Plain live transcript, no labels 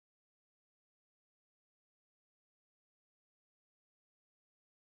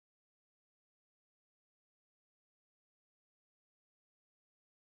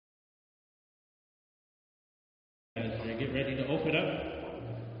As we get ready to open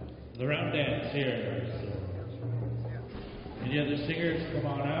up the round dance here. So, any other singers, come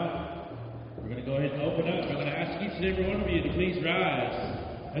on out. We're going to go ahead and open up. I'm going to ask each and every one of you to please rise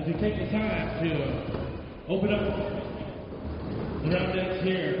as we take the time to open up the round dance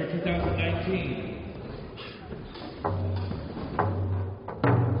here for 2019.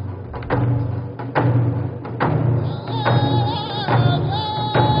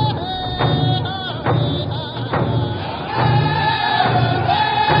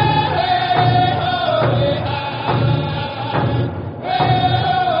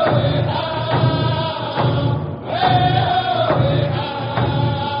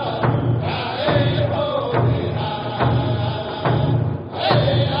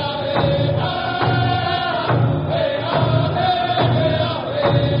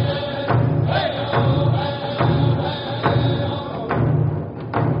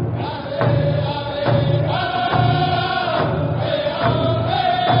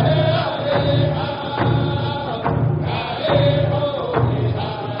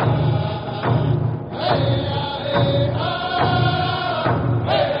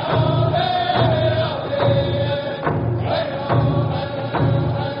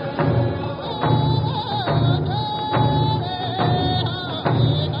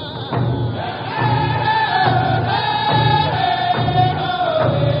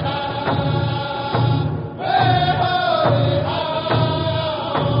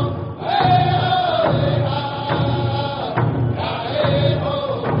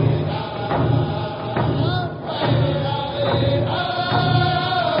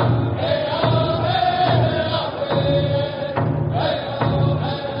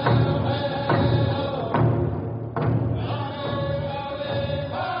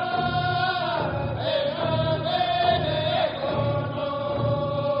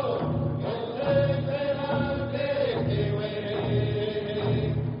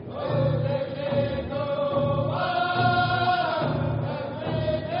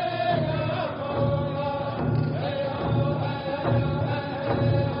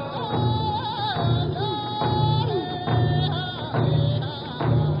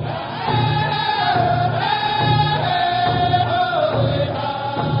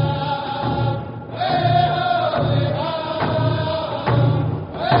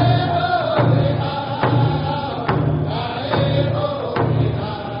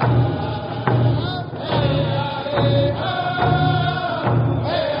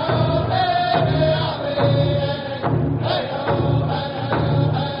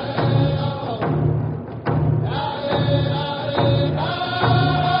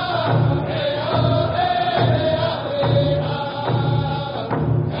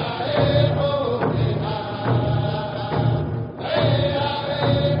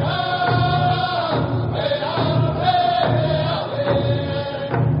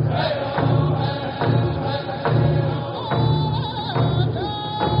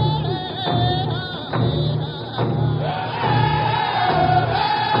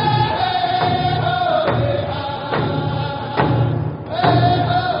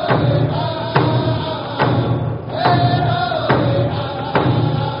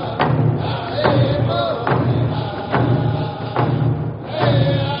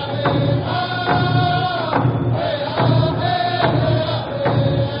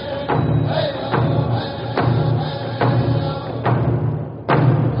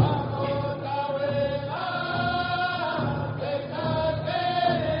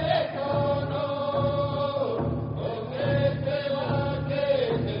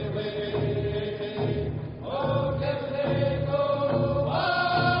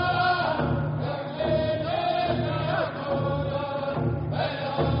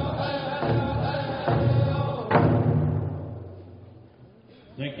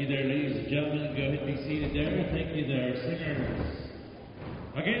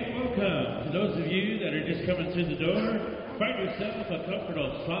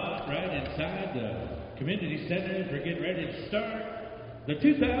 The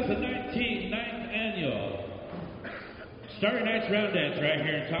 2019 9th Annual Starry Nights Round Dance right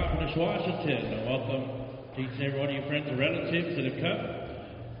here in Toppenish, Washington. And welcome to each and every one of your friends and relatives that have come,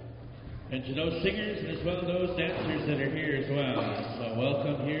 and to those singers and as well as those dancers that are here as well. So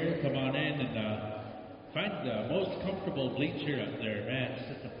welcome here, come on in and find the most comfortable bleacher up there. Man,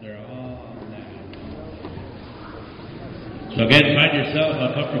 sit up there all night. So again, find yourself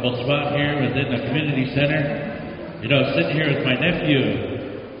a comfortable spot here within the community center. You know, sitting here with my nephew,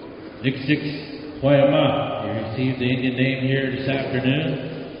 Nick Hoyama. He received the Indian name here this afternoon.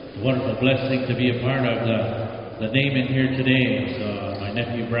 It's a wonderful blessing to be a part of the name in here today. So my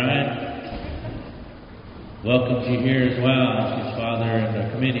nephew Brian, welcomes you here as well. His father and the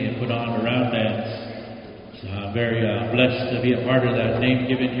committee have put on a round dance. So I'm very blessed to be a part of that name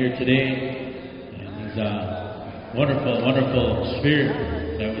given here today. And he's a wonderful, wonderful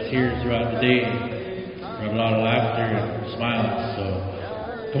spirit that was here throughout the day. Brought a lot of laughter and smiles.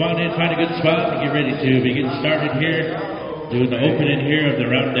 So come on in, find a good spot, and get ready to begin started here, doing the opening here of the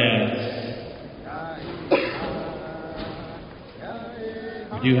round dance.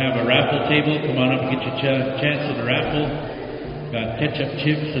 We do have a raffle table. Come on up and get your chance in the raffle. Got ketchup,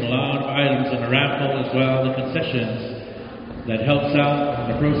 chips, and a lot of items in the raffle, as well the concessions that helps out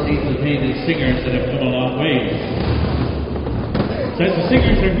and the proceeds of paying these singers that have come a long way. So as the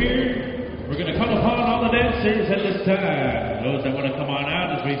singers are here, we're going to come upon all the dancers at this time. Those that want to come on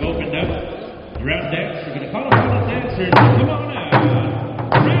out as we've opened up the round dance, we're going to call upon the dancers to come on out.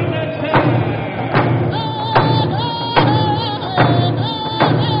 Round dance time!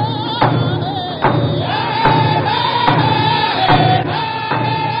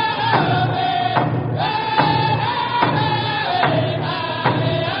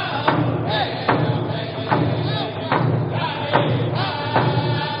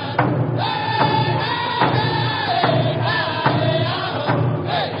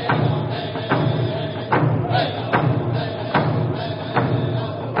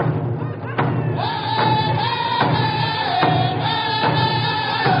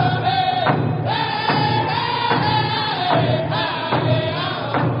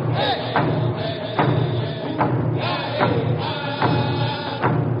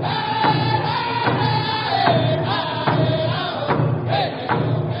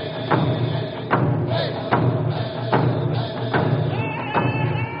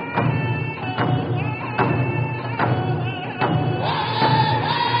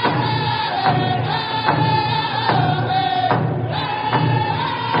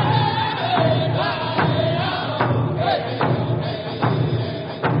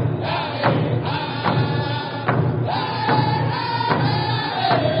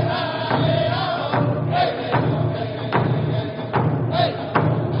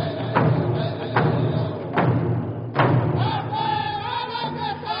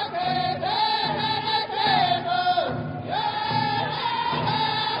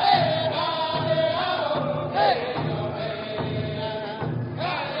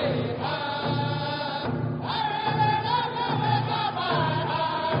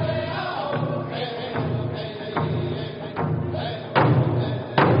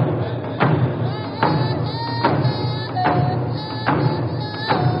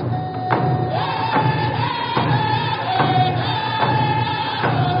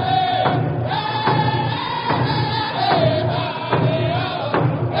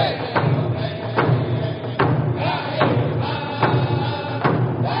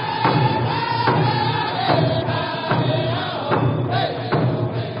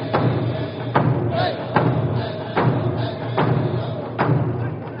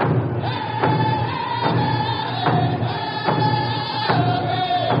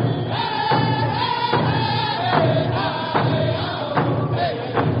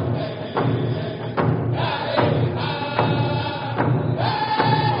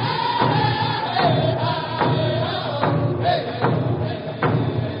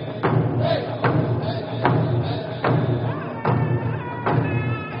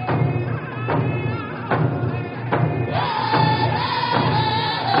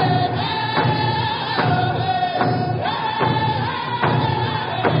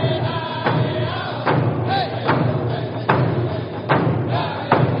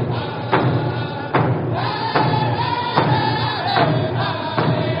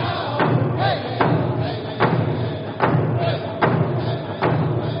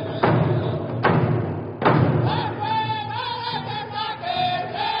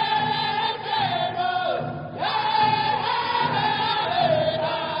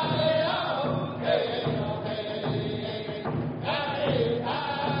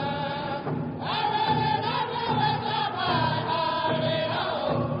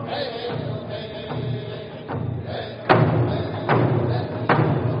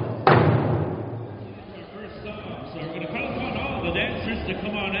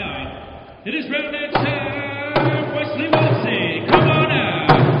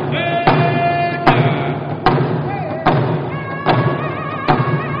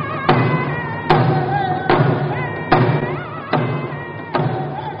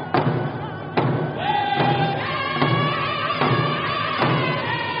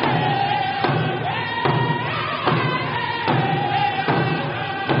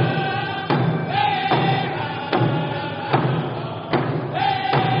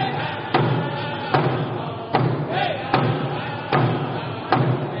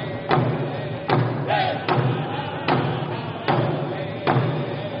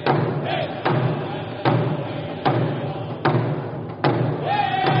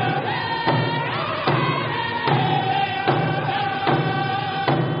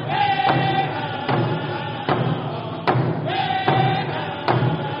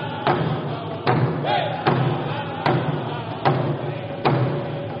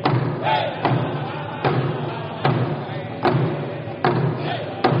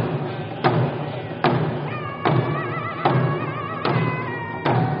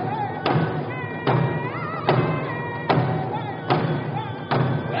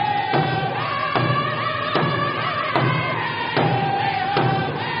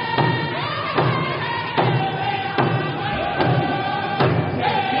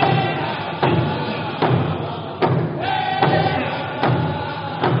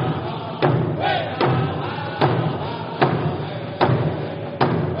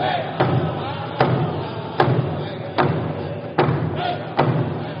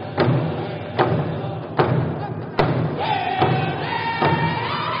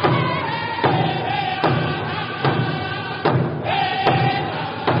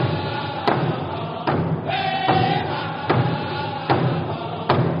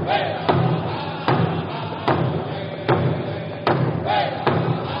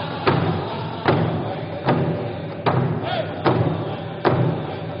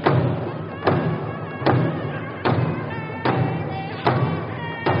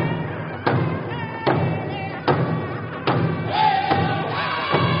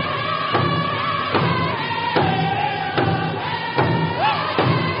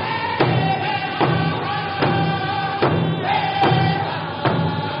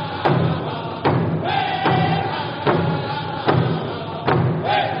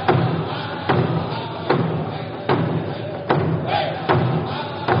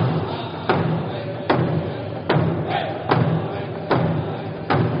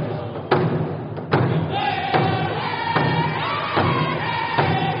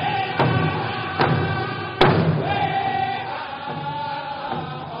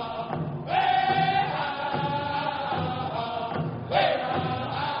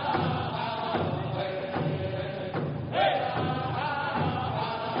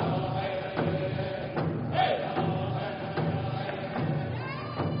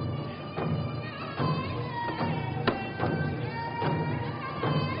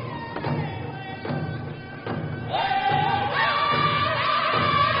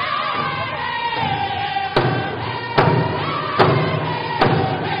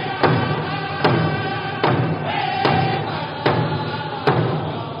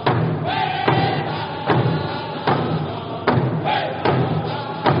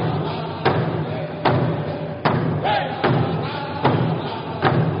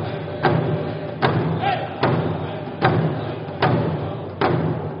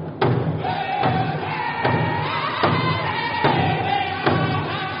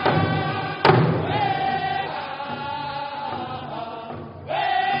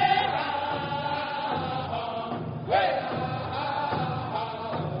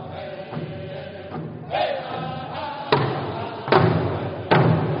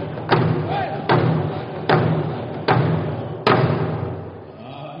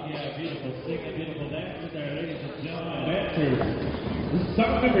 beautiful singing, beautiful dancing there, ladies and gentlemen, dancers. This is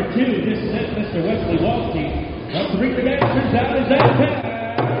song number 2. This set Mr. Wesley Walsey. Let's bring the dancers out as that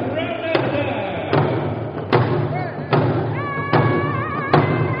time. Round that time.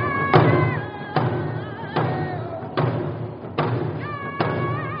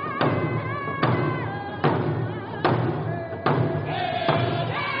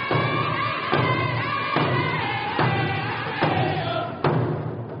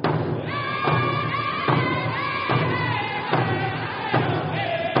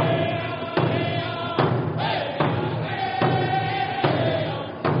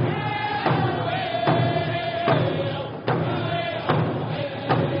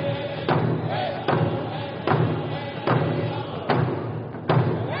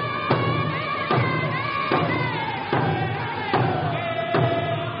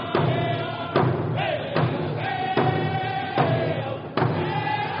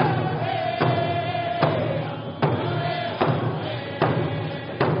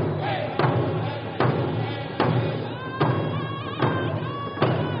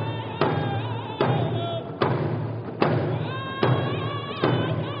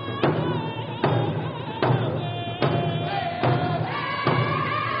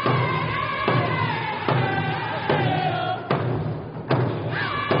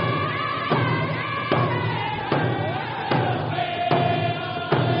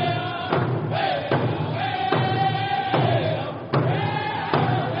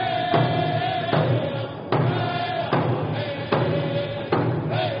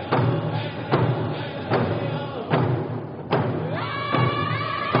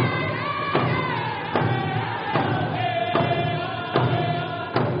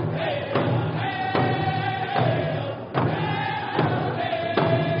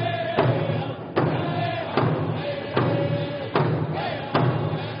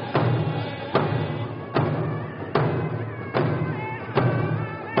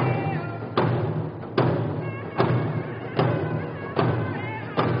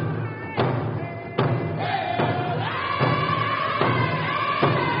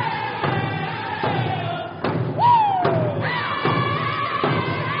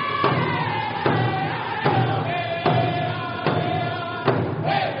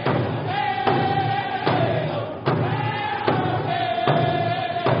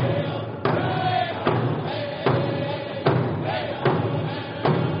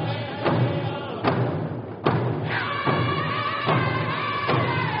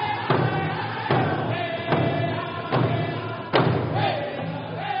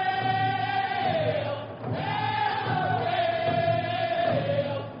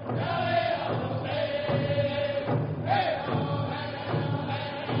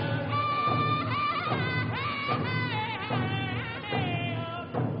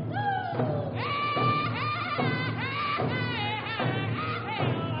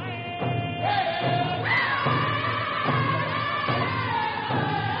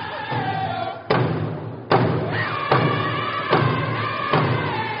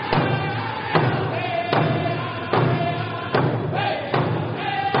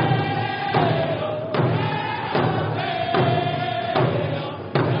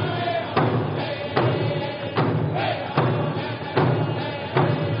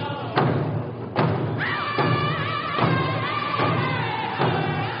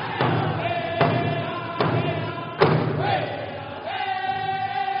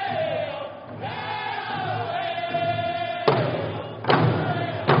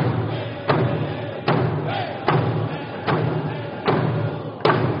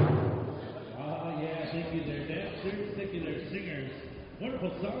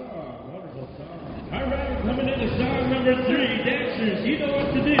 Wonderful song, wonderful song. All right, coming into song number 3, dancers, you know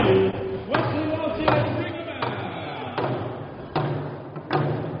what to do. Wesley Walsey, let's bring them out.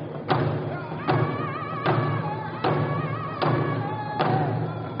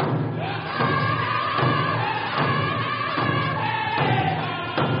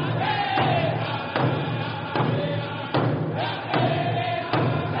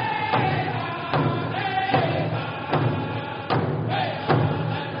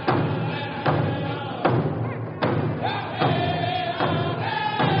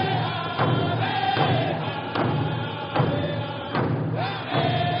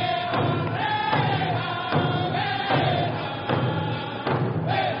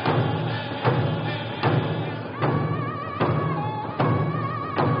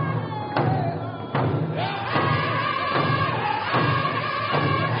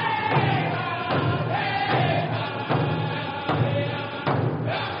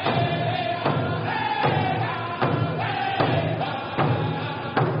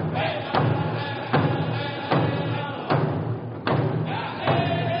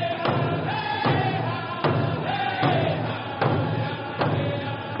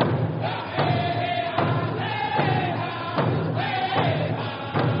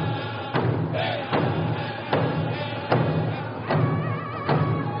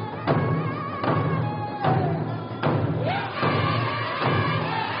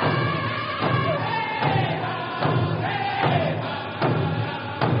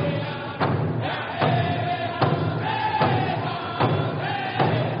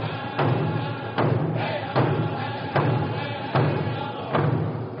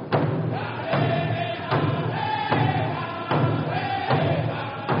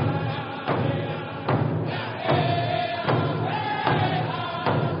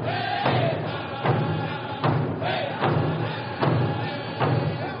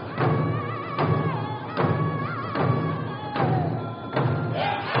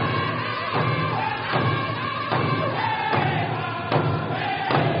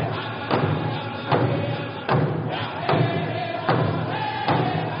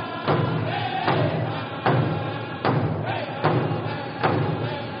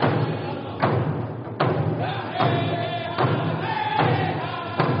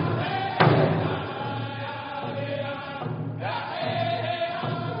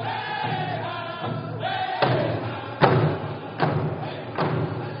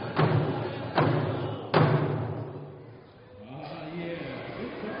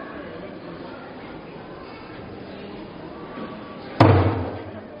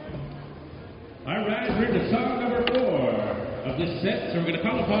 set, so we're going to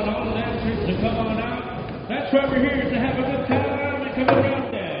call upon all the dancers to come on out. That's why we're here, to have a good time and come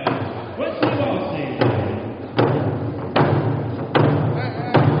around dance. What's the bossy?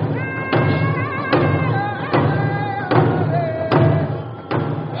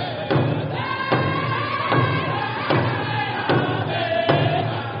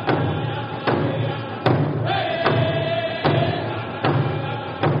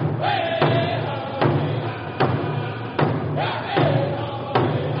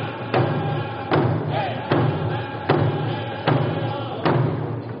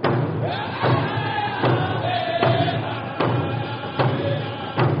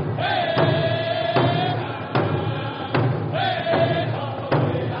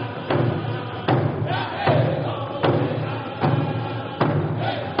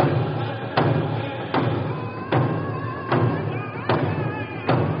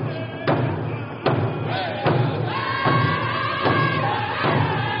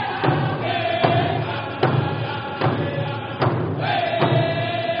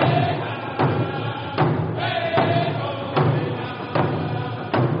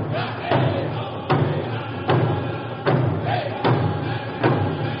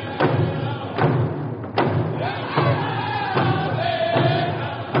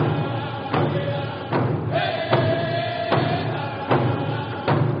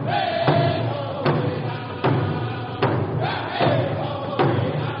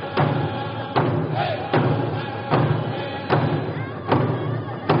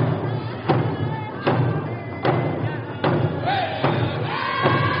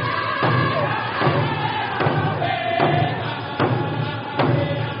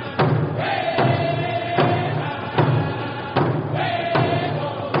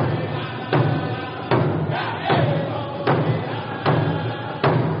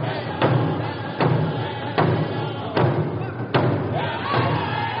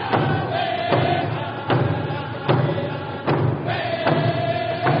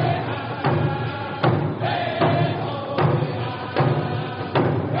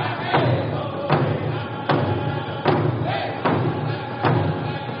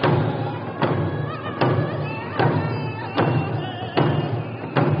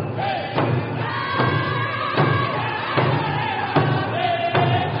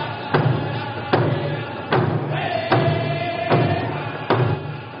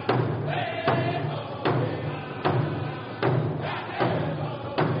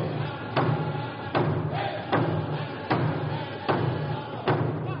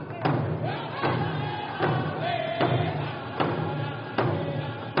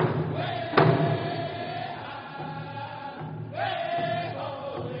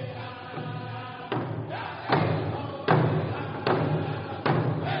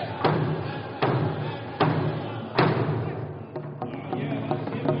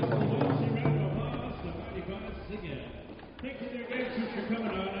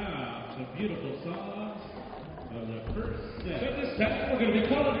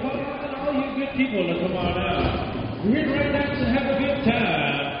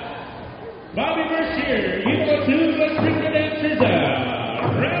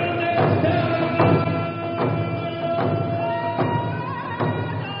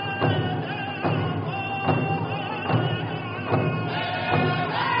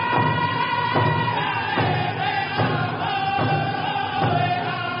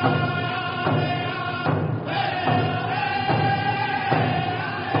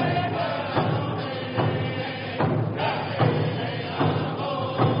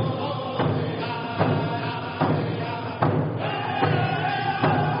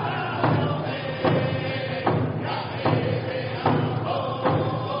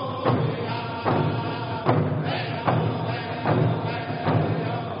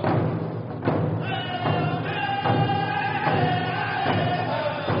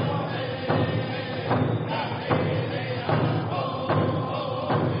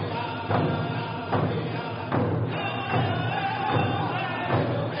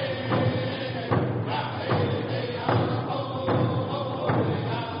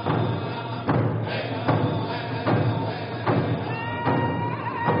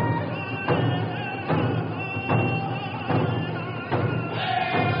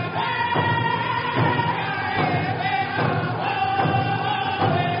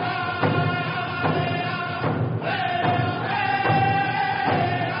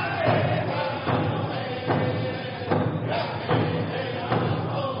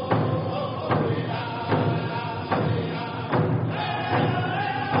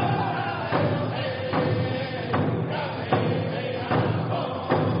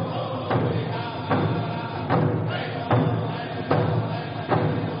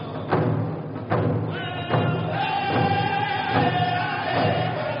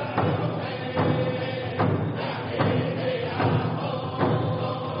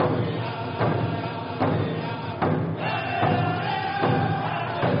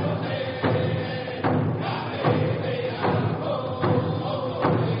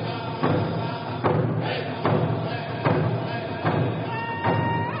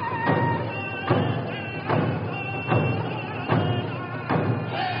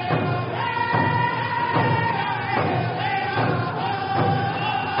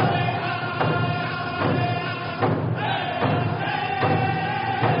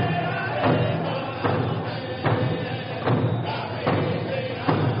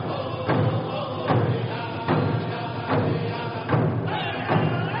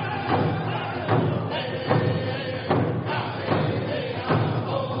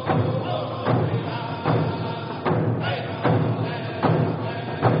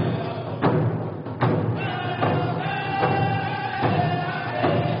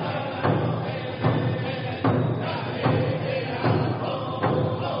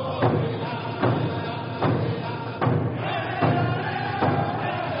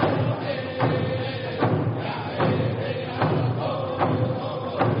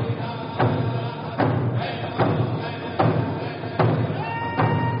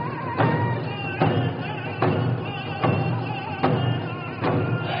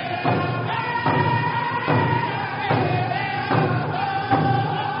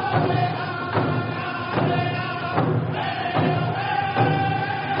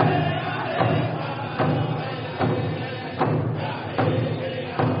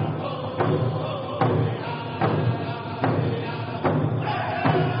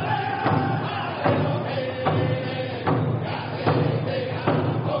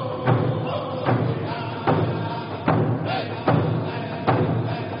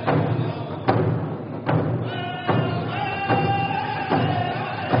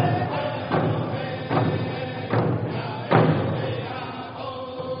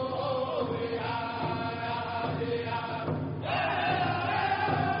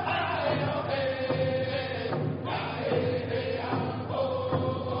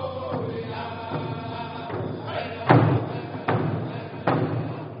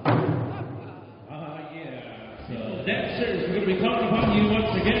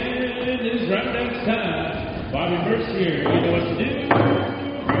 again, it is round dance time. Bobby Mercier, you know what to do.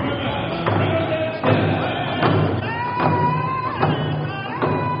 Round dance time.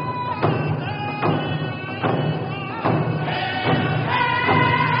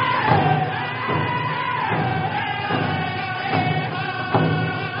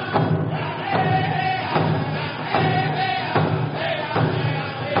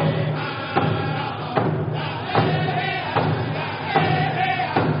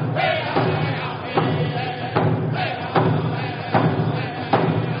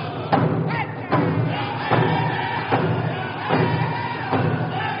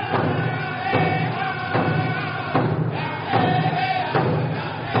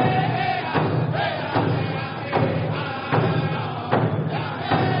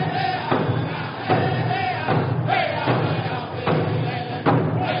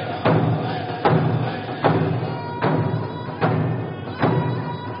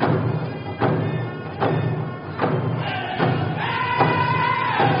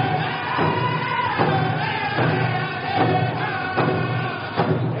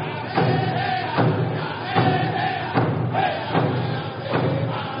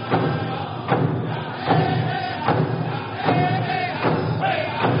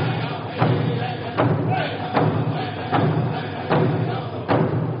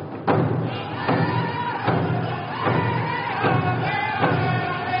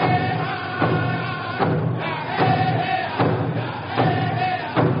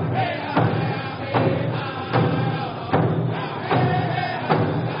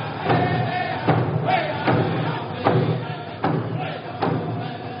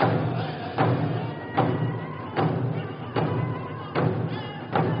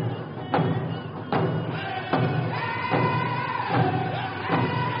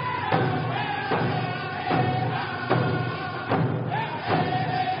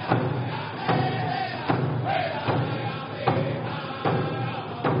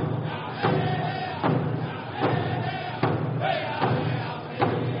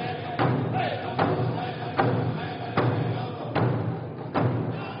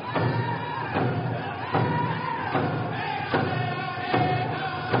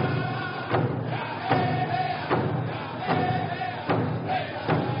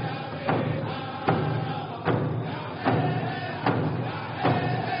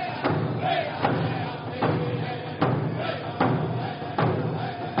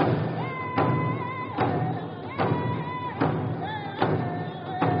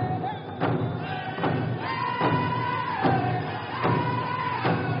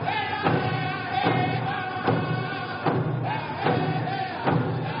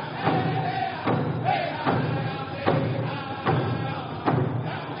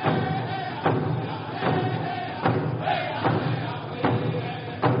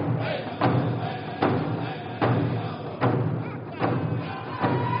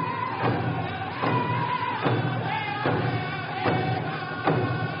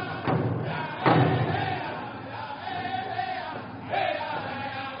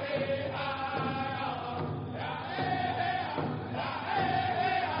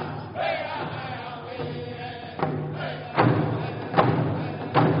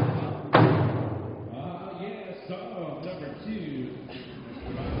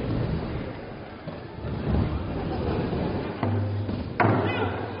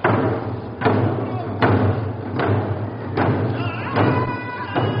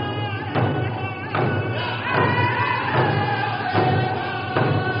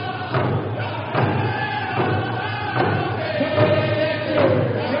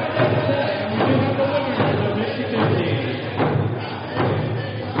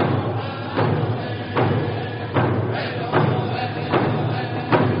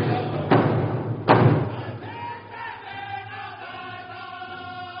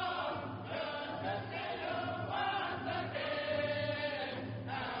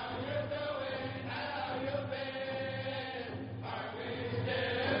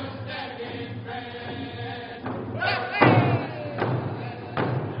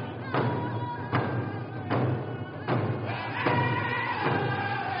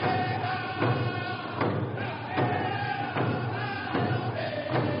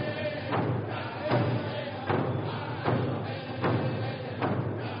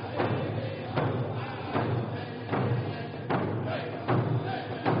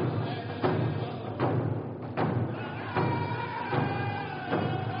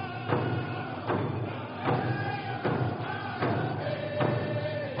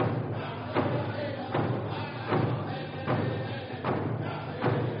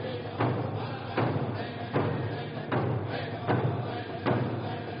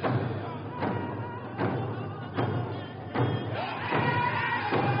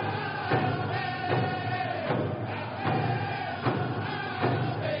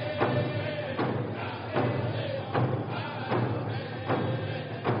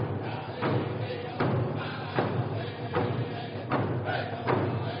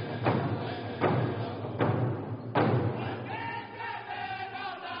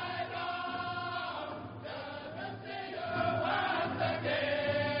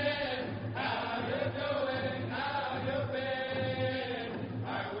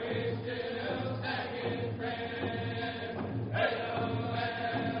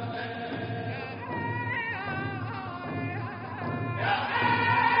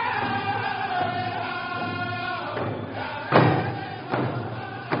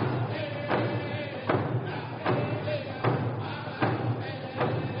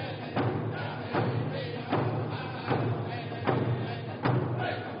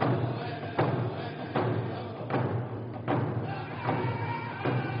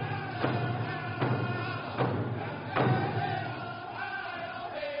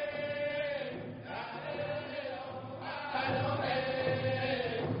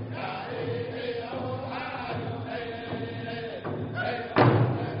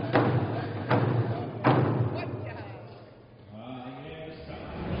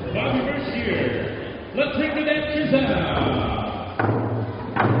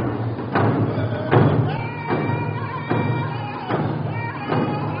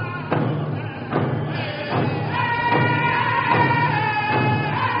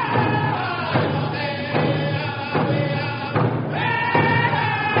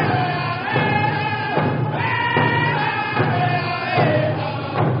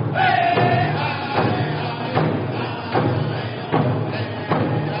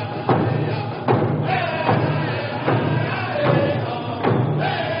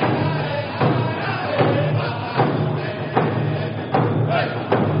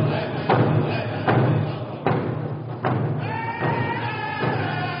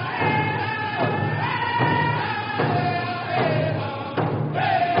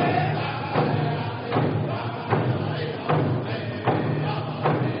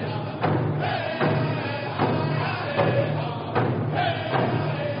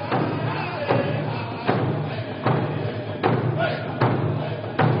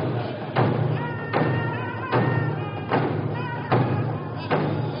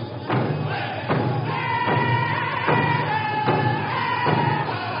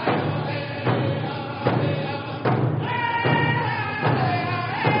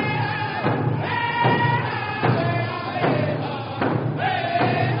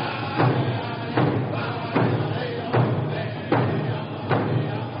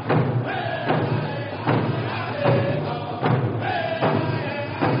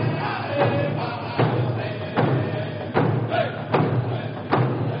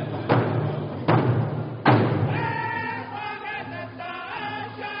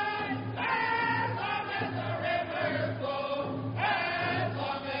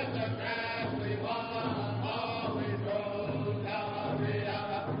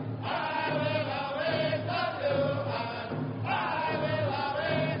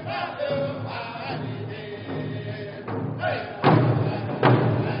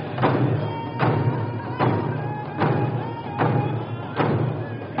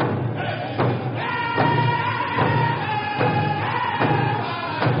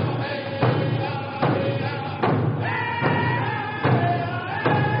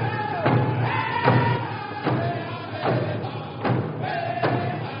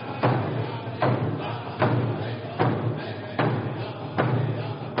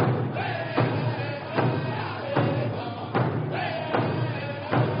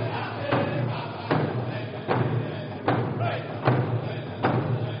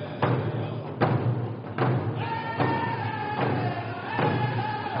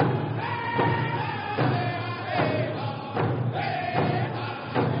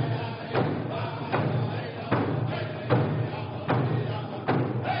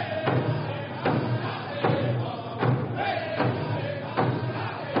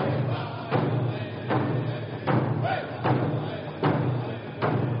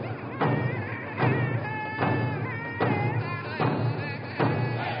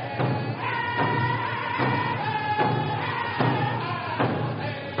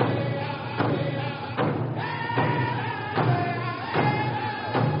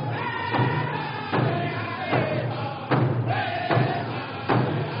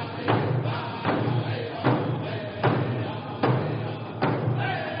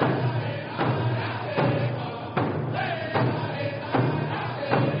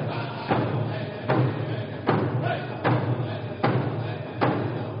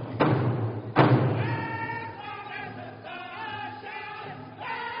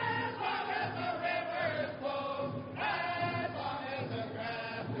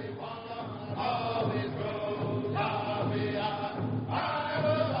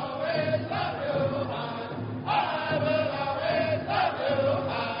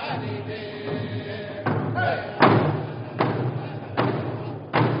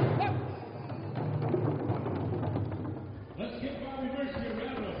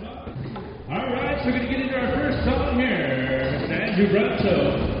 We're going to get into our first song here. Mr. Andrew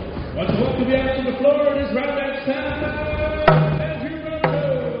Bronto wants to welcome you out to the floor. It is round dance time. Andrew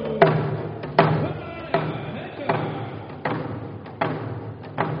Bronto. Come on out. Heck on.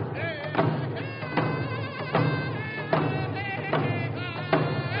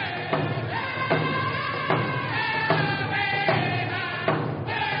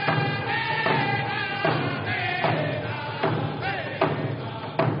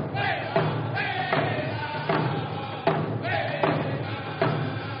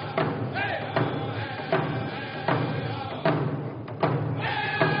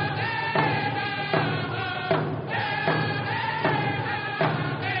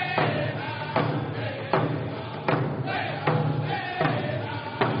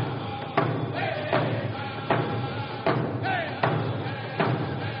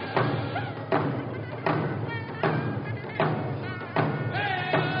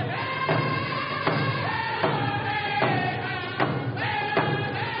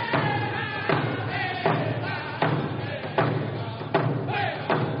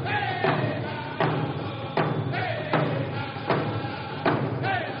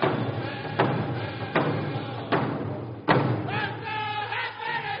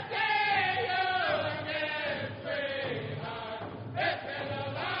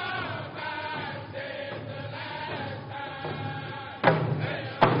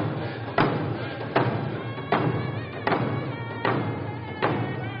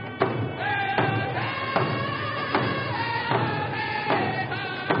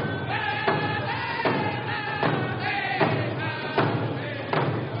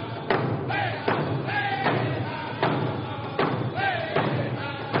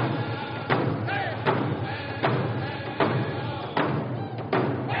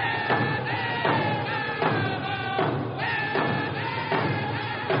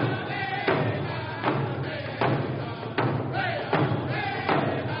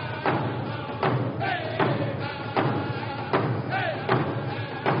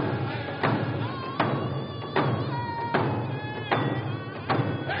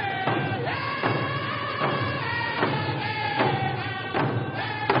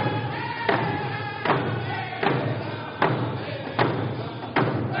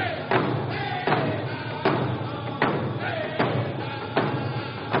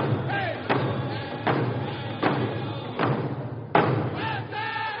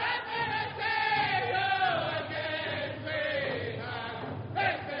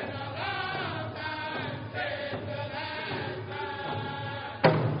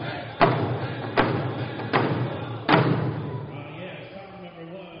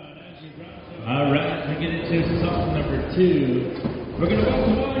 We're going to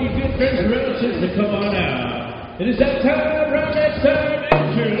welcome all you good friends and relatives to come on out. It is that time, round that time,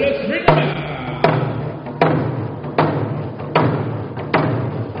 Andrew. Let's bring them out.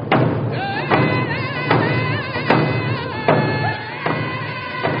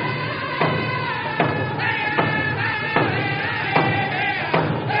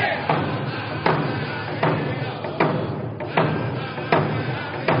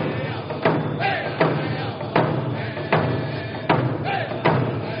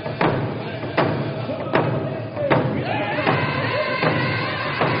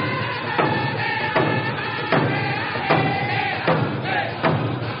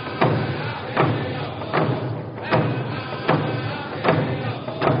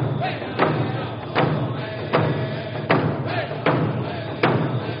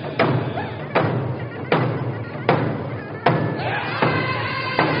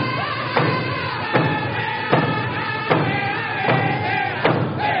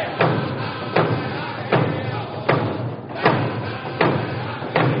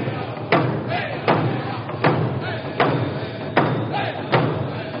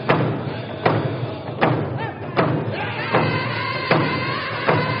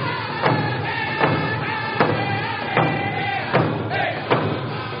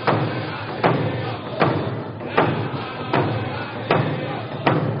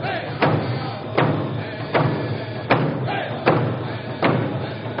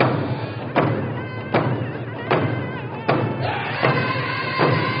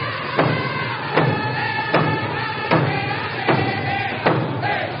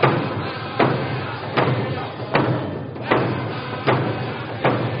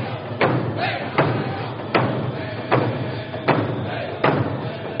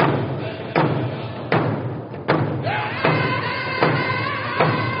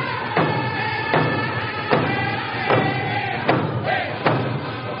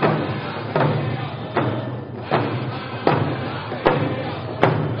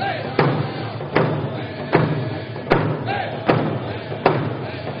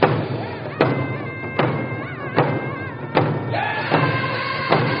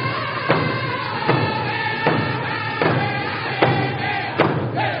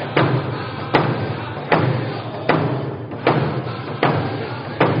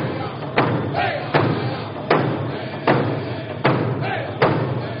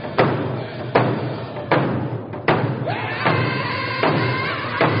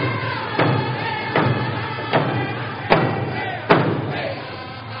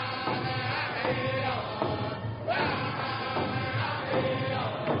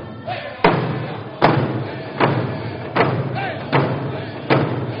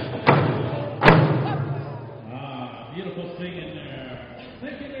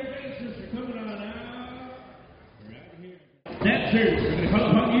 call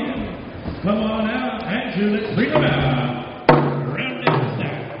upon you. Come on out, Andrew, let's bring them out. Round and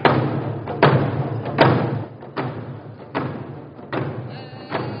style.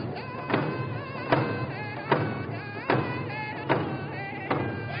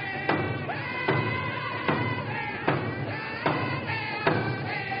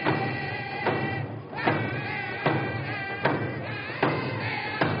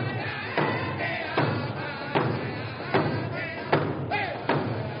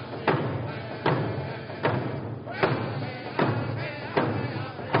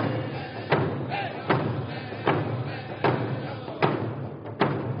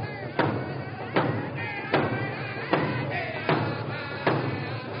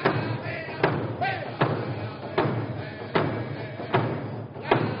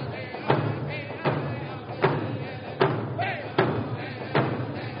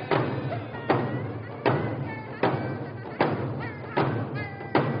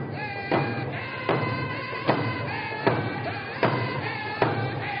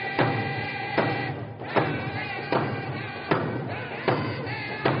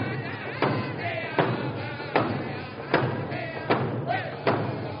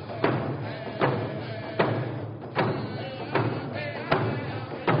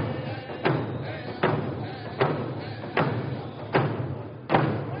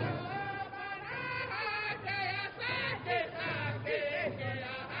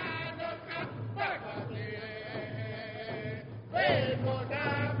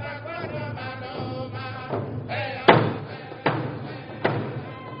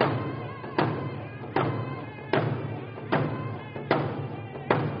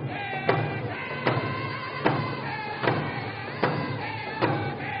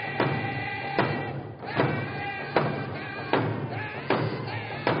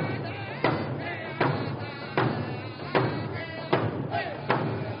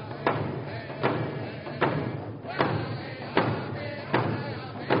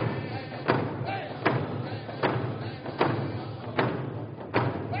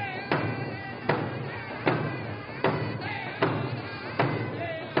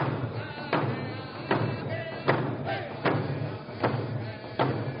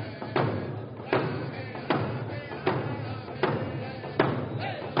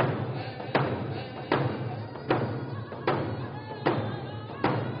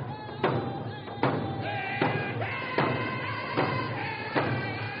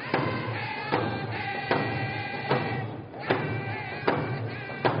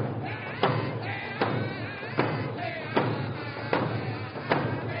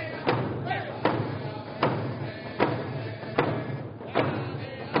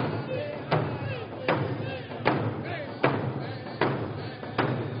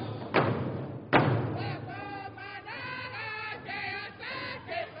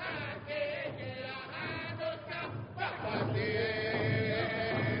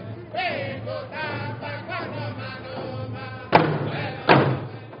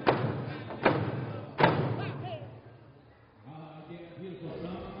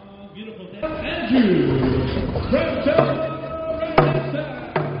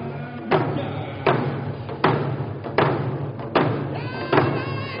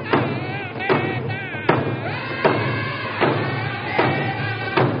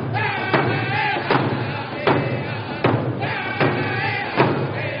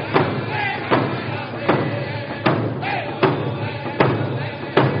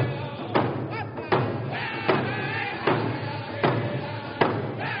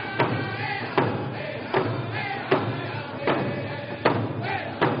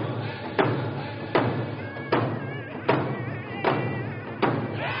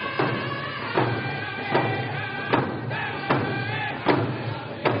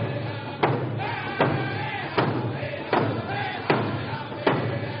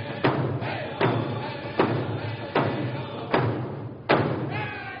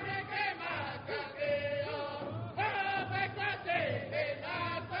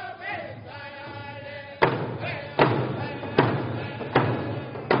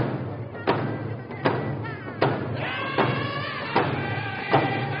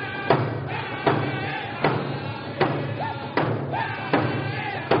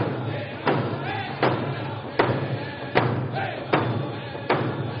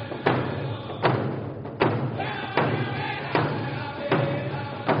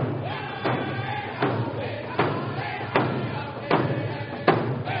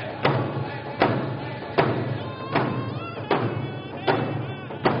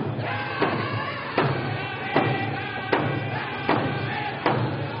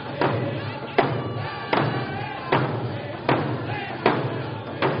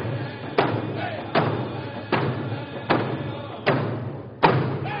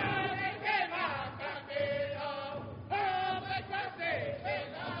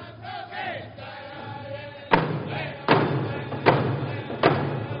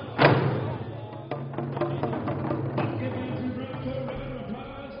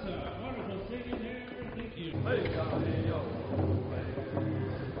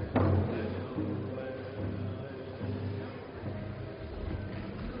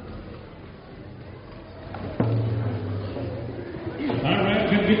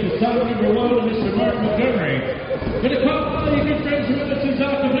 song number 1 to Mr. Mark Montgomery. Gonna call all you good friends and relatives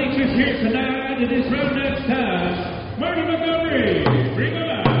off the bleachers here tonight. It is round next time. Marty Montgomery, bring him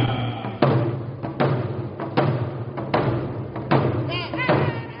out.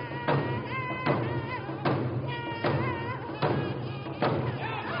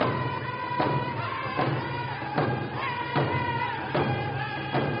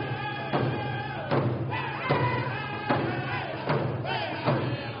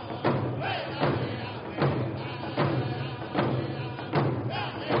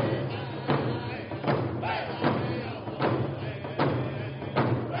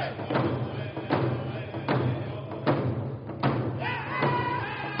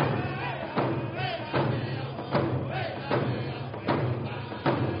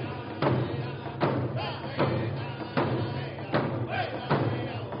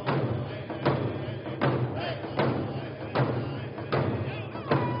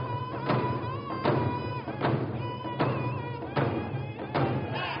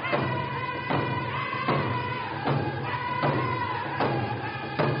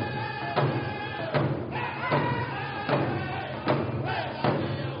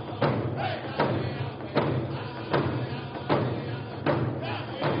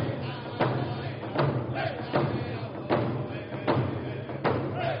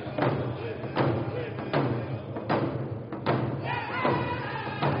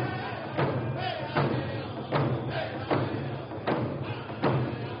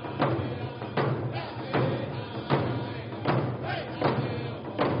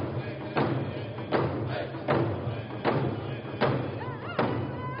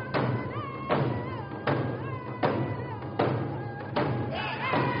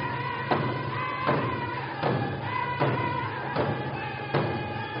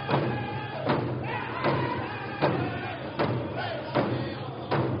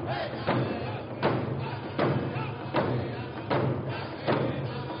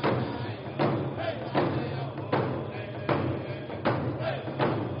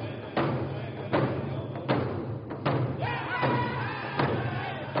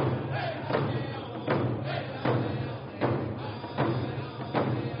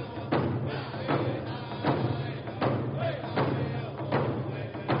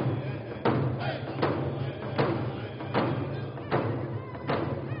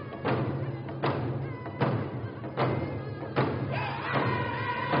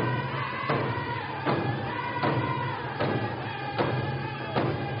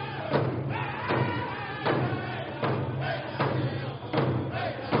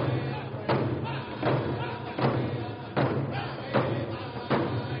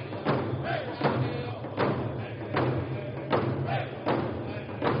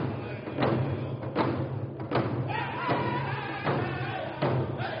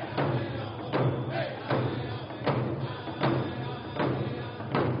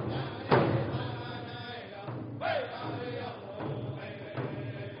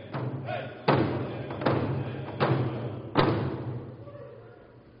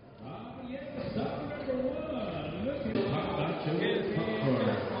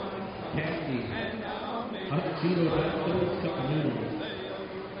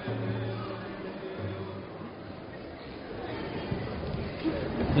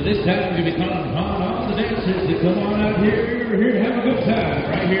 So this time we're going to be calling upon all the dancers to come on out here. We're here to have a good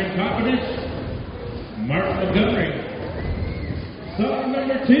time right here in Confidence. Mark Montgomery. Song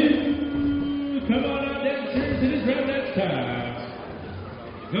number 2. Come on out, dancers. It is round that time.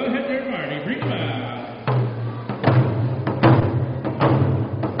 Go ahead there, Marty. Bring them out.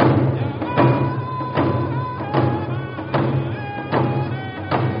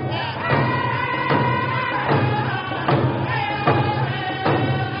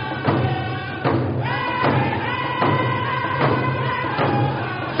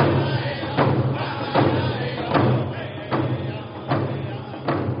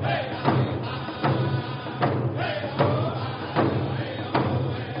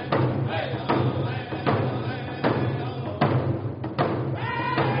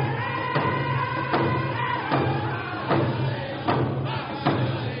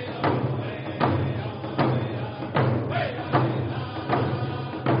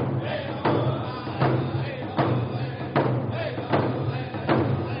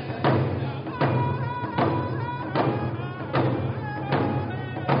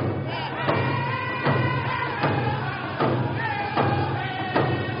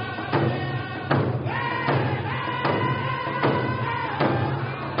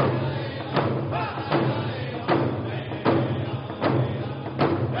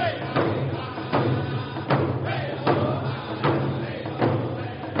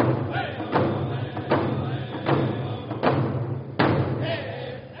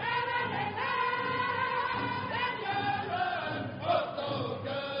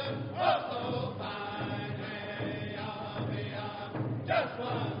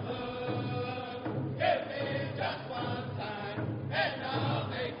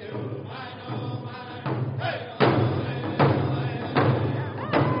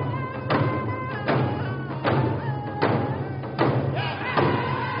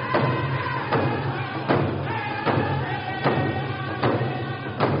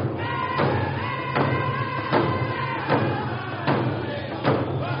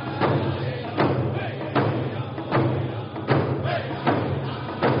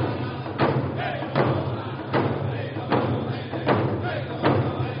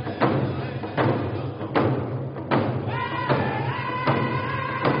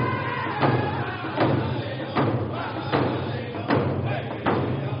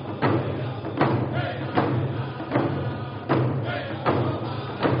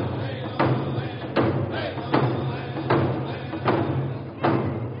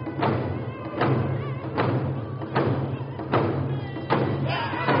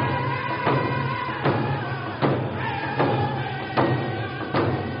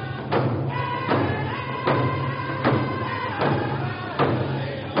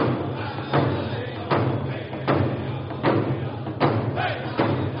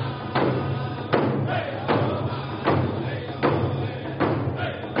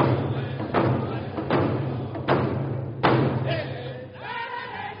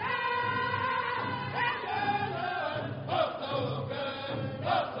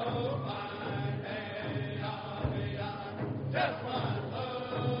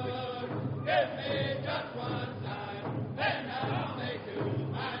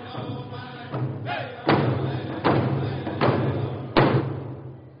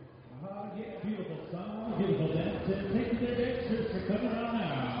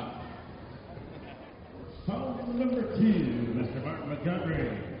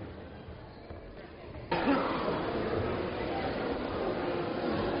 Montgomery.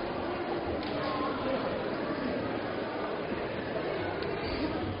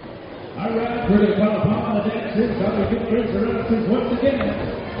 All right, we're going to call upon the dancers. I'm going to get friends and relatives once again.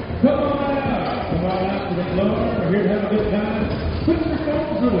 Come on out to the floor. We're here to have a good time. Put your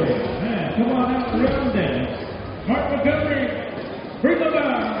phones away. Man, come on out and round dance. Mark Montgomery, bring them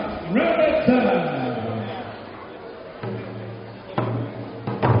out. Round that time.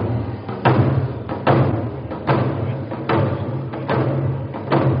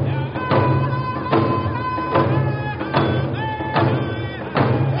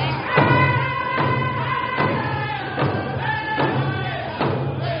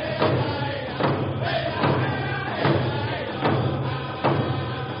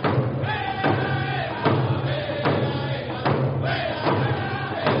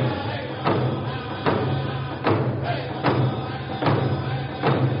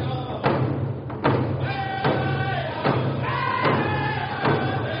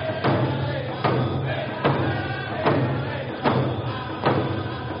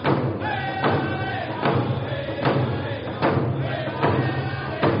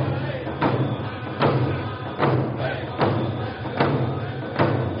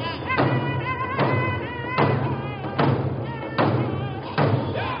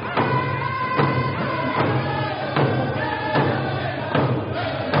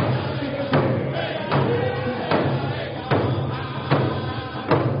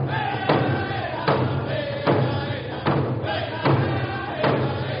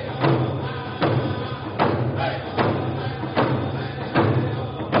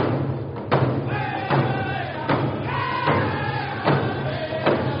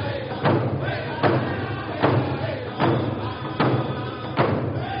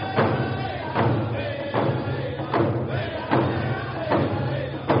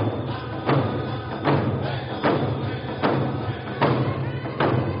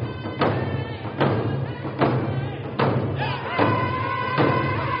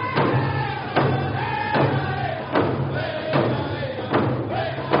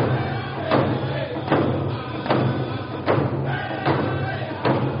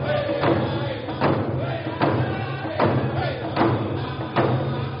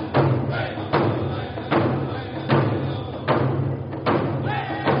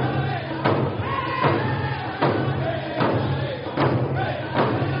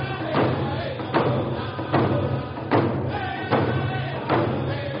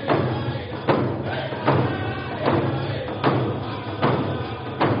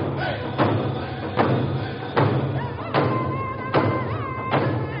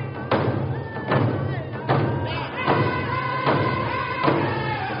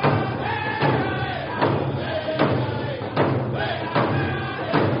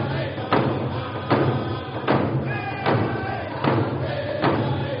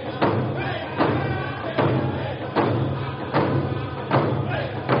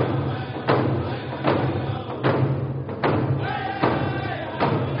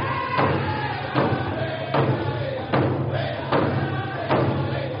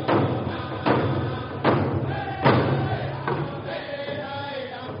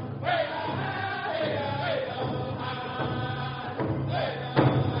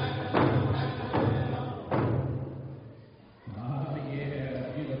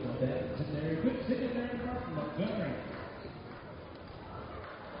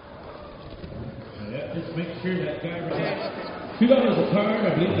 Just make sure that guy received $2 a card.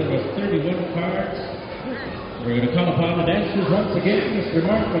 I believe there was 31 cards. We're going to call upon the dancers once again, Mr.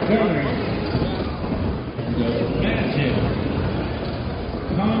 Mark Montgomery. The Magic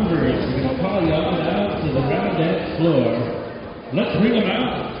Converse. We're going to call you all out to the round dance floor. Let's bring them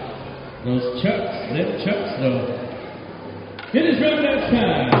out. Those Chucks, them Chucks though. It is round dance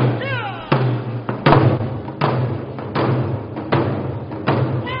time.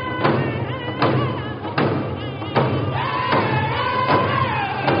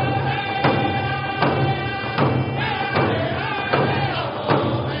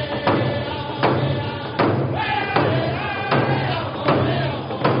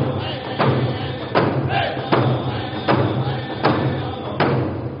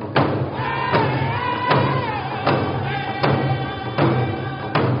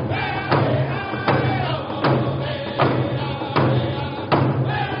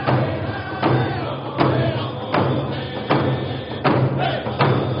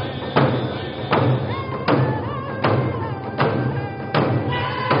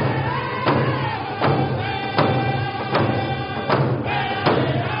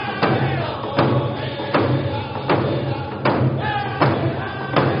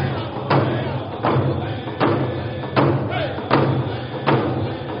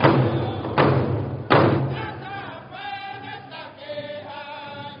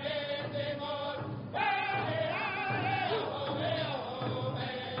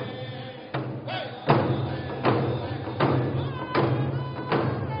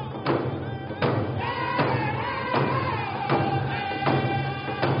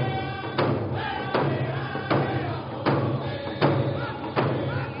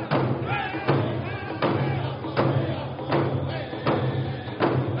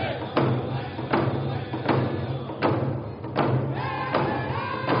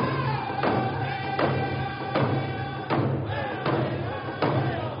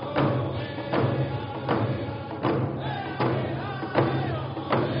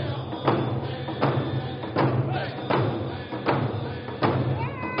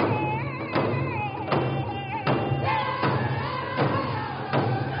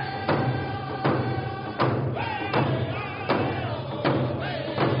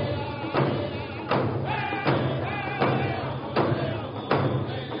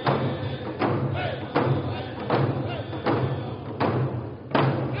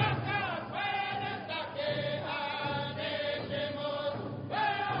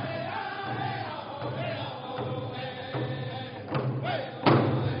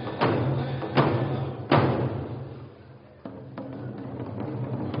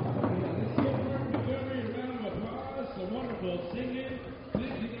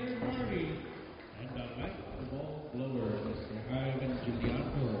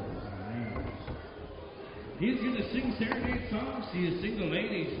 any serenade songs to you single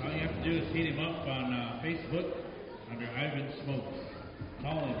ladies, all you have to do is hit him up on Facebook under Ivan Smokes.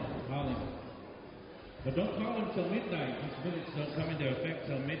 Call him. But don't call him till midnight. These minutes don't come into effect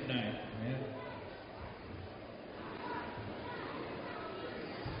till midnight. Yeah.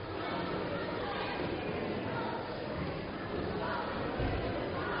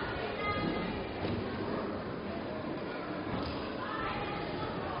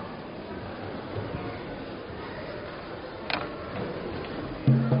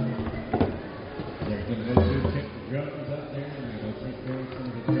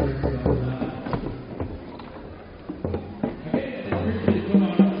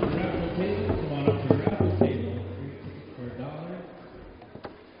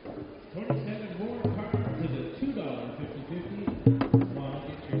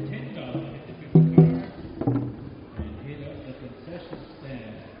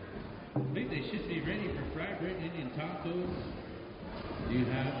 You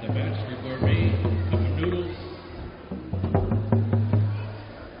have the Bachelor Gourmet